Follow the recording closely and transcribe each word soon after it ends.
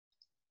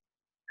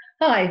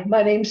Hi,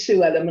 my name's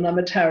Sue Ellam and I'm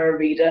a tarot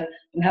reader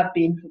and have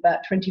been for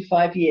about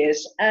 25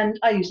 years. And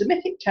I use a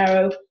mythic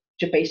tarot,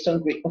 which are based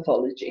on Greek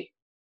mythology.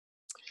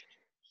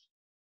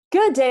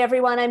 Good day,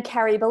 everyone. I'm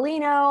Carrie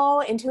Beleno,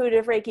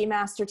 intuitive Reiki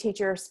master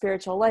teacher,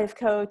 spiritual life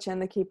coach, and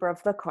the keeper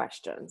of the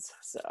questions.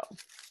 So,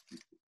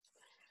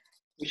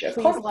 which are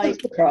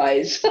constant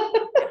surprise.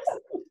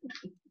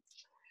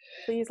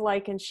 Please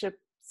like and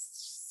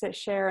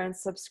share and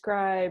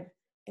subscribe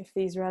if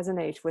these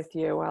resonate with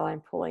you while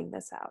I'm pulling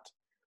this out.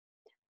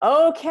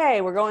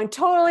 Okay, we're going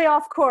totally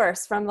off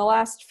course from the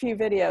last few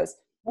videos.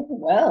 Oh,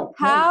 well.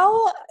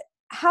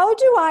 How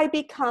do I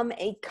become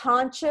a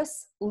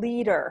conscious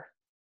leader?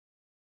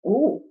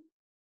 Oh,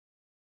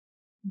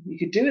 we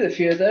could do with a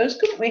few of those,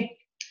 couldn't we?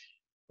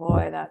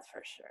 Boy, that's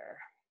for sure.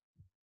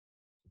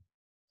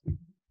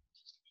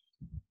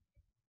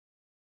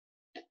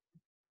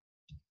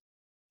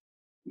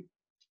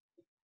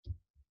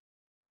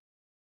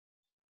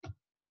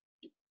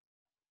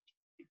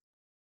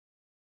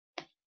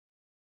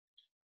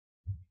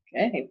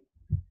 Okay,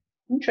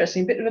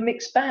 interesting, bit of a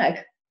mixed bag.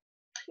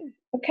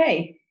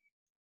 Okay,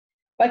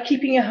 by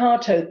keeping your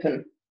heart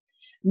open,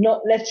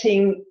 not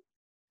letting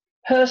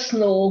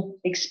personal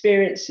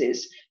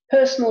experiences,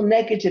 personal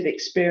negative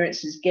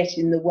experiences get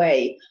in the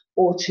way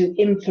or to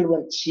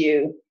influence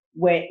you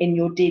where in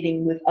your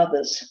dealing with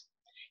others.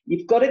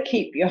 You've got to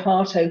keep your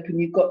heart open.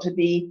 You've got to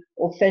be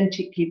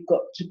authentic. You've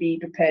got to be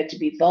prepared to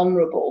be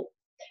vulnerable,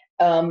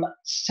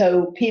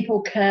 so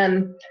people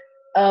can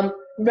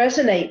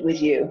resonate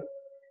with you,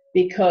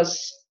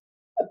 because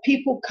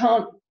people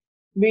can't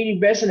really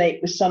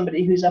resonate with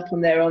somebody who's up on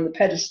the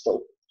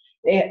pedestal.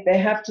 They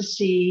have to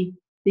see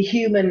the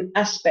human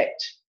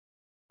aspect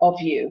of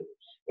you.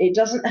 It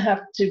doesn't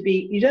have to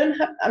be, you don't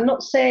have, I'm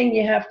not saying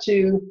you have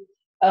to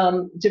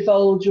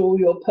divulge all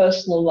your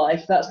personal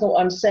life. That's not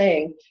what I'm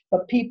saying.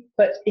 But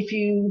if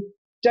you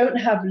don't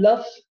have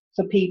love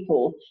for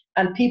people,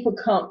 and people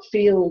can't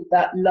feel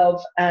that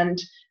love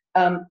and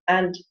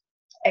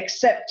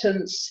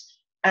acceptance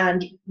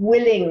and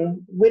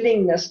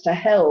willingness to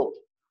help,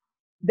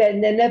 then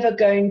they're never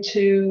going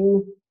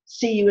to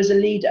see you as a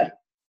leader.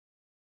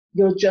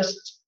 You're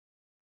just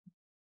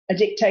a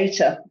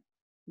dictator,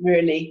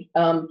 really.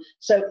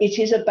 So it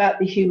is about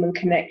the human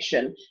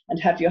connection, and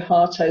have your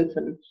heart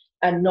open,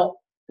 and not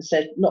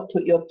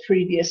put your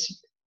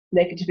previous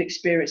negative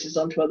experiences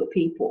onto other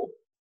people.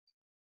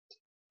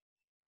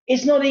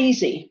 It's not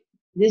easy.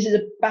 This is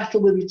a battle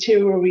with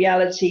material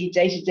reality,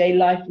 day-to-day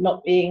life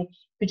not being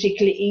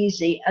particularly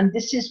easy, and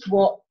this is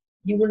what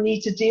you will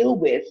need to deal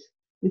with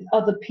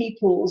other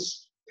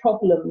people's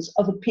problems,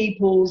 other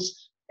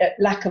people's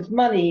lack of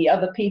money,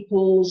 other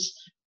people's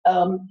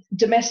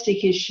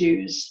domestic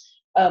issues,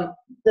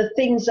 the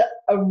things that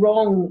are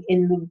wrong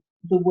in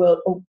the world,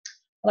 or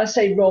when I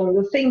say wrong,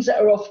 the things that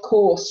are off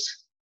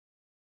course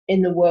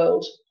in the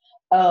world.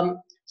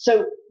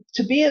 So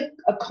to be a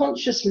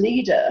conscious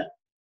leader,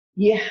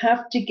 you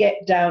have to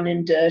get down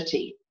and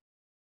dirty,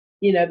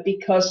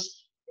 because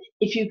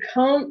if you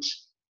can't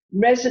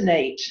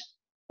resonate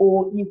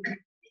or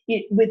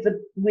with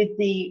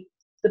the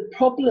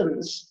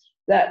problems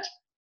that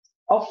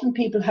often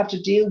people have to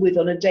deal with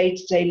on a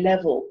day-to-day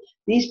level,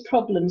 these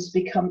problems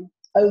become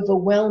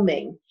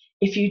overwhelming.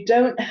 If you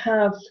don't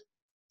have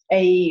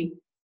a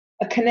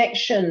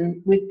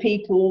connection with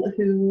people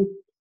who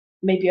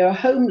maybe are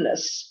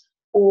homeless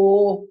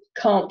or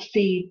can't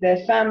feed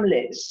their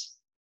families,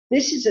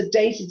 this is a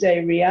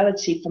day-to-day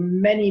reality for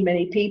many,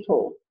 many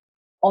people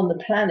on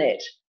the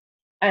planet.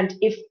 And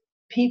if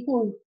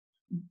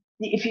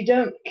you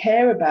don't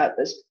care about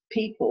those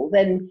people,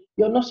 then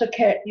you're not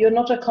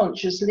a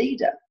conscious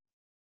leader.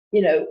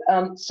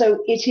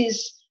 So it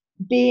is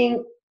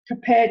being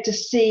prepared to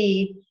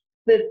see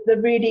the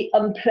really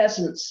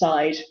unpleasant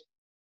side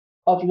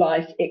of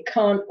life. It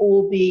can't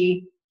all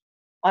be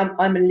I'm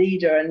a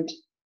leader and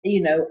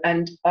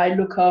I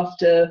look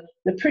after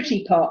the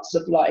pretty parts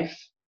of life.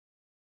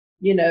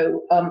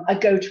 I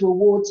go to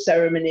award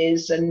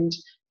ceremonies and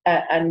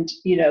I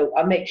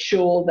make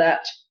sure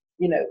that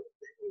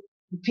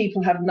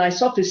people have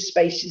nice office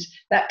spaces.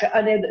 That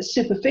I know that's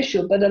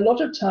superficial, but a lot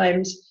of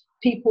times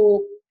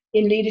people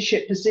in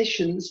leadership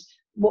positions,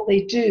 what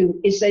they do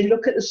is they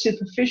look at the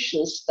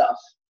superficial stuff,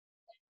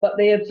 but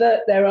they avert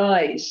their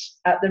eyes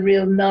at the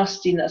real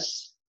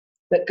nastiness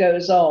that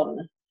goes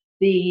on,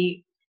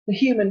 the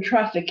human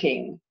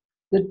trafficking,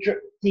 the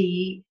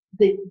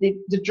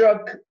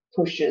drug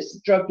pushers,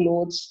 drug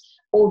lords,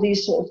 all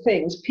these sort of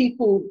things.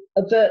 People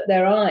avert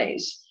their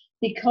eyes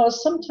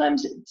because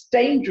sometimes it's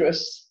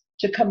dangerous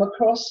to come up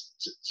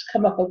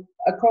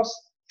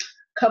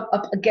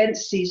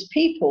against these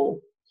people.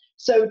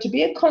 So to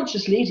be a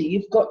conscious leader,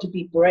 you've got to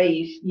be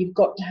brave, you've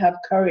got to have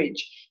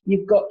courage,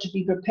 you've got to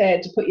be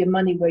prepared to put your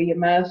money where your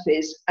mouth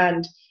is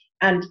and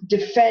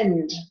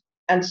defend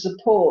and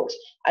support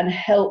and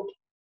help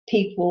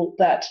people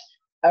that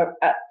are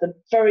at the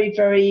very,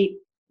 very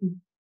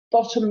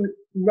bottom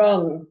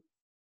rung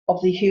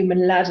of the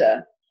human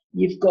ladder.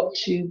 You've got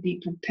to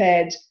be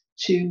prepared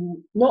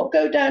to not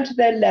go down to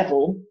their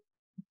level,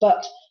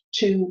 but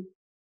to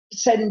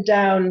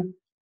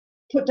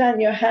put down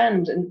your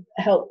hand and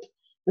help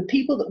the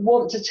people that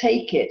want to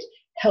take it,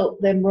 help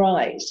them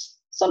rise.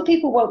 Some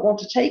people won't want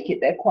to take it.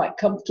 They're quite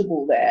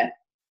comfortable there,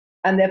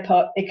 and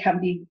it can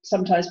be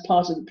sometimes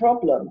part of the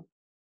problem.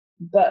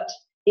 But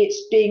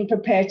it's being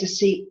prepared to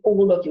see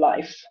all of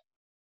life,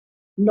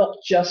 not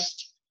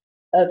just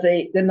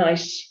the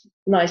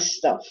nice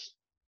stuff.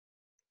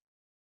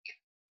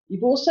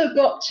 You've also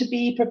got to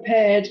be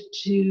prepared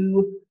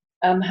to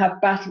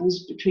have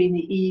battles between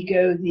the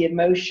ego, the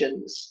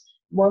emotions.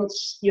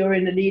 Once you're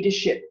in a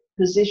leadership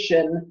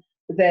position,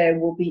 there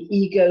will be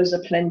egos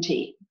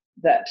aplenty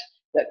that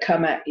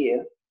come at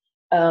you,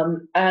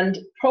 and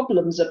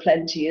problems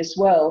aplenty as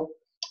well.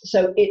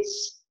 So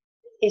it's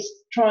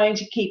trying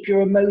to keep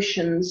your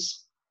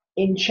emotions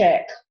in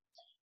check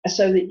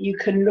so that you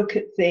can look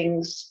at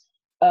things,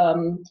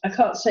 I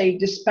can't say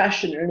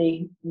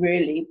dispassionately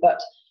really, but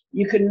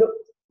you can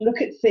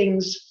look at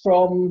things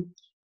from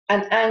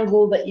an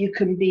angle that you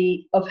can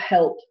be of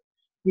help.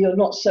 You're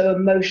not so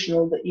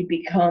emotional that you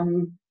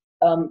become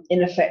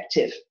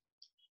ineffective.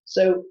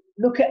 So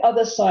look at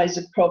other sides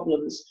of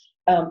problems.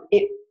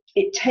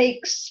 It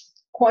takes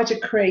quite a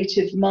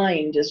creative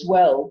mind as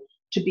well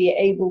to be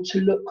able to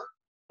look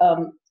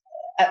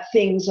at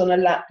things on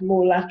a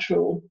more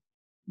lateral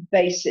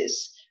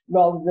basis,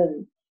 rather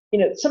than,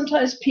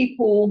 sometimes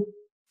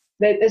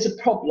there's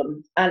a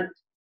problem and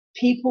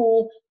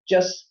people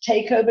just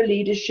take over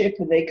leadership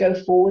and they go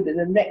forward and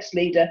the next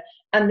leader,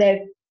 and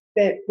they're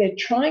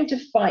trying to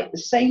fight the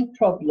same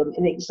problem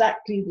in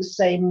exactly the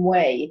same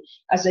way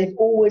as they've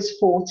always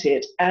fought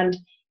it, and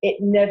it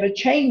never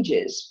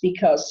changes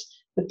because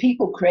the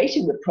people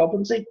creating the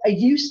problems are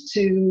used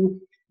to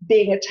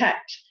being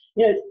attacked.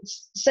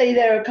 Say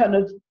they're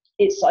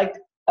it's like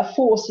a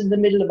force in the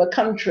middle of a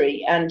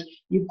country and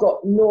you've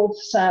got north,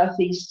 south,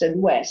 east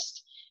and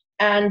west,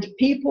 and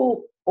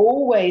people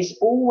always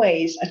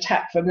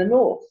attack from the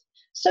north.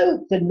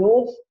 So the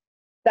north,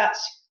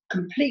 that's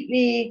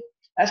completely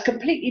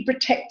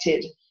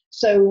protected,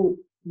 so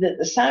that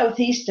the south,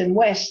 east and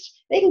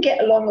west, they can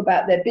get along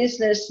about their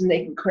business and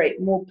they can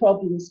create more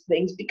problems,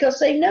 things, because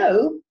they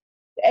know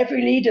that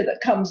every leader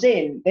that comes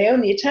in, they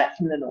only attack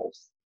from the north.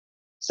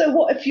 So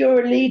what if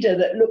you're a leader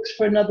that looks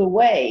for another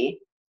way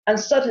and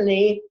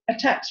suddenly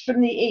attacks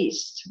from the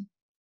east?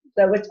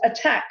 So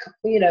attack,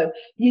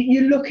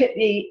 you look at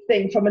the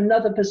thing from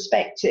another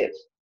perspective,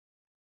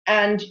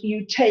 and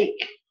you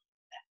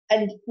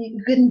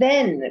can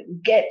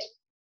then get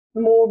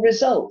more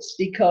results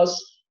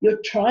because you're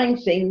trying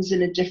things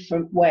in a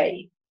different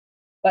way.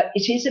 But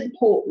it is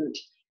important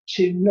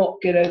to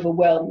not get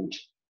overwhelmed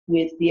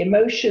with the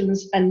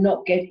emotions and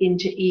not get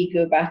into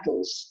ego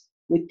battles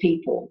with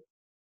people.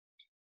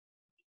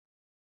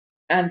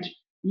 And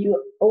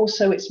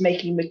it's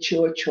making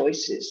mature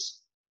choices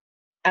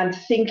and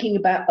thinking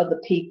about other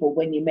people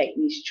when you make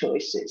these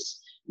choices,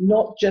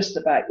 not just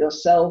about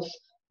yourself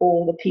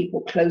or the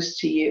people close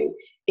to you.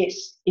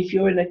 It's, if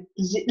you're in a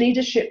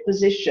leadership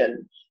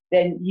position,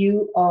 then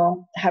you are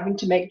having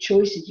to make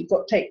choices. You've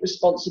got to take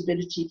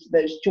responsibility for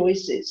those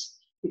choices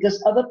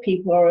because other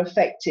people are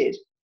affected.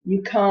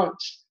 You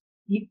can't,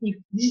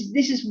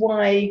 this is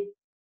why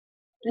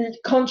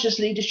conscious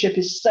leadership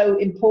is so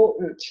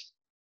important,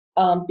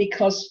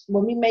 because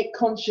when we make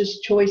conscious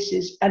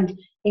choices and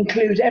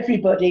include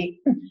everybody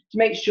to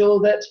make sure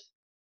that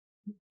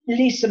at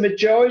least the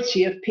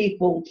majority of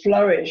people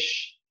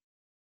flourish,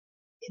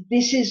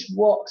 this is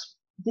what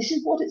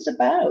it's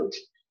about.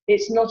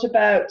 It's not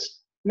about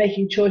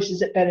making choices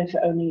that benefit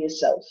only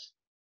yourself.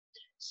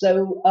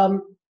 So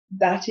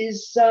that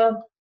is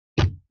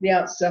the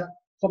answer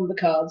from the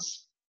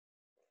cards.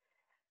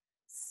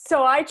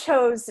 So I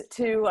chose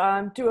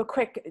to do a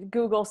quick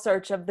Google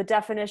search of the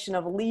definition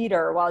of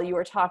leader while you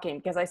were talking,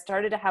 because I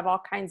started to have all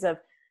kinds of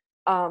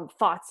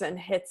thoughts and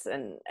hits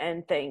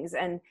and things.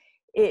 And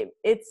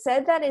it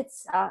said that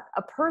it's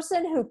a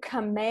person who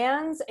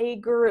commands a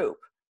group,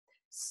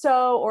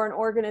 or an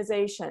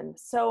organization.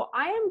 So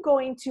I am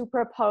going to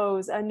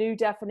propose a new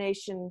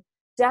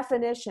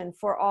definition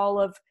for all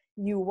of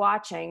you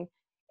watching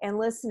and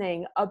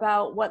listening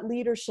about what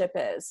leadership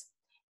is.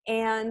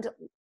 And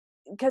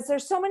because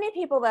there's so many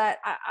people that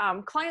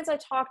clients I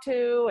talk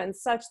to and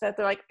such, that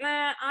they're like,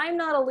 I'm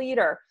not a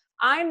leader.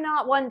 I'm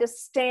not one to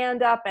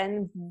stand up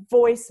and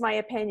voice my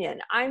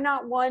opinion. I'm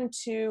not one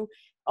to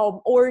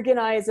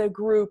organize a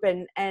group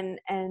and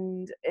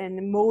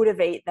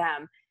motivate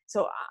them.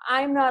 So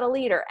I'm not a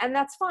leader, and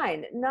that's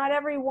fine. Not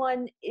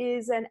everyone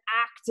is an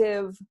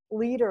active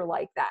leader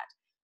like that.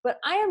 But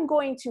I am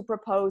going to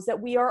propose that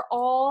we are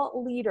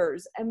all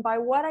leaders. And by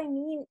what I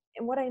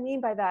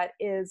mean by that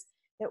is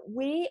that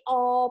we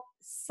all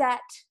set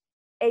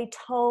a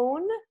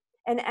tone,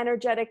 an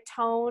energetic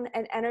tone,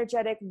 an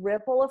energetic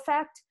ripple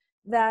effect,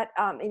 that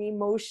an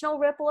emotional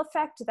ripple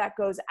effect that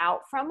goes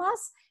out from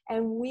us,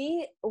 and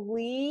we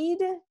lead,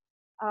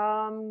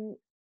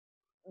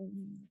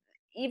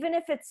 even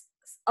if it's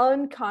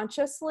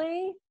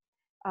unconsciously,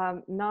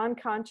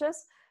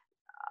 non-conscious,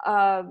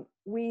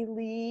 we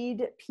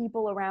lead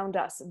people around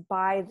us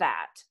by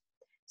that.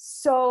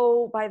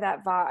 so by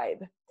that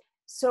vibe.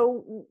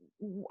 So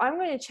I'm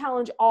going to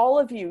challenge all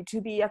of you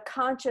to be a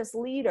conscious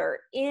leader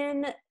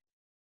in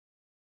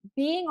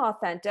being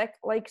authentic,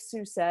 like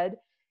Sue said,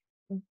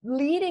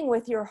 leading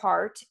with your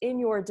heart in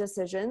your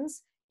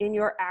decisions, in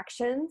your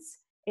actions,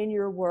 in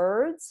your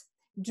words,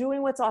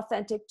 doing what's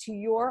authentic to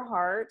your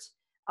heart,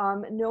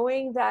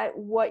 knowing that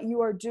what you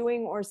are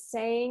doing or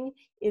saying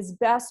is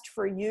best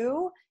for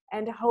you,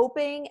 and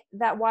hoping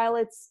that while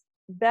it's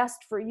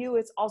best for you,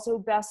 it's also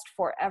best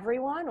for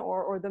everyone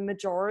or the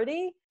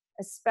majority,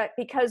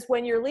 because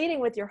when you're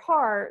leading with your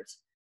heart,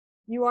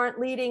 you aren't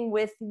leading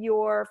with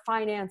your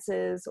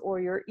finances or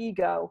your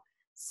ego.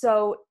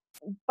 So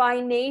by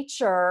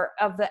nature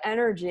of the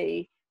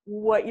energy,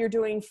 what you're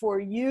doing for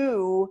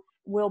you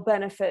will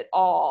benefit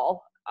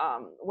all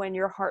when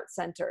you're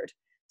heart-centered.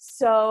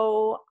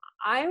 So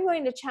I'm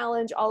going to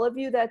challenge all of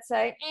you that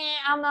say,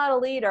 I'm not a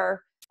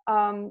leader,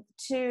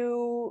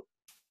 to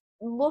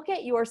look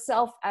at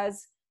yourself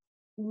as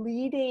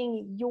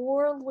leading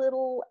your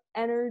little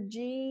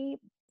energy,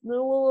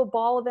 little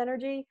ball of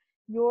energy,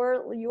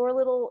 your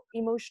little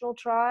emotional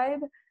tribe,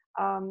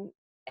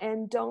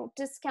 and don't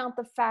discount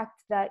the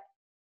fact that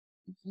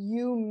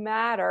you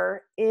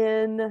matter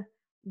in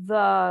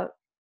the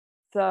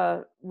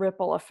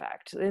ripple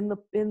effect, in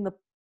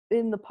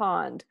the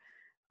pond,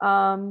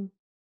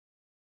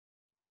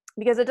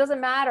 because it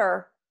doesn't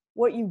matter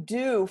what you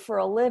do for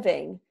a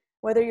living,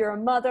 whether you're a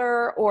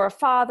mother or a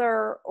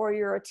father or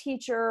you're a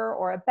teacher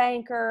or a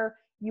banker.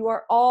 You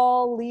are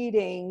all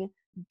leading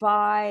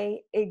by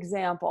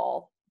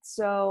example.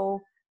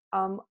 So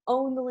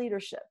own the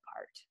leadership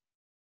part.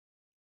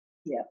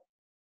 Yeah,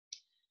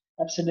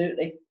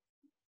 absolutely.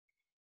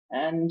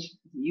 And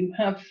you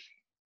have,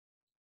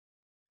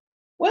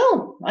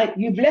 well,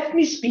 you've left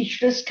me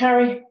speechless,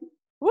 Carrie.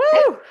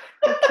 Woo!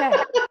 Okay.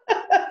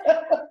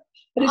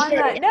 On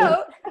that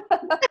note,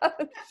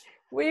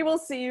 we will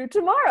see you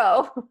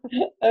tomorrow.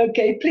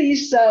 Okay,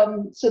 please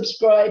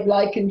subscribe,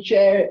 like, and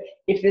share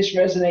if this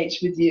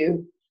resonates with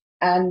you.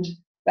 And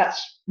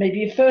that's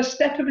maybe a first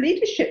step of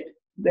leadership.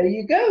 There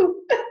you go.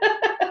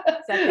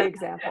 Set the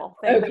example.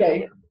 Thank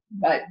you.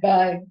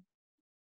 Bye.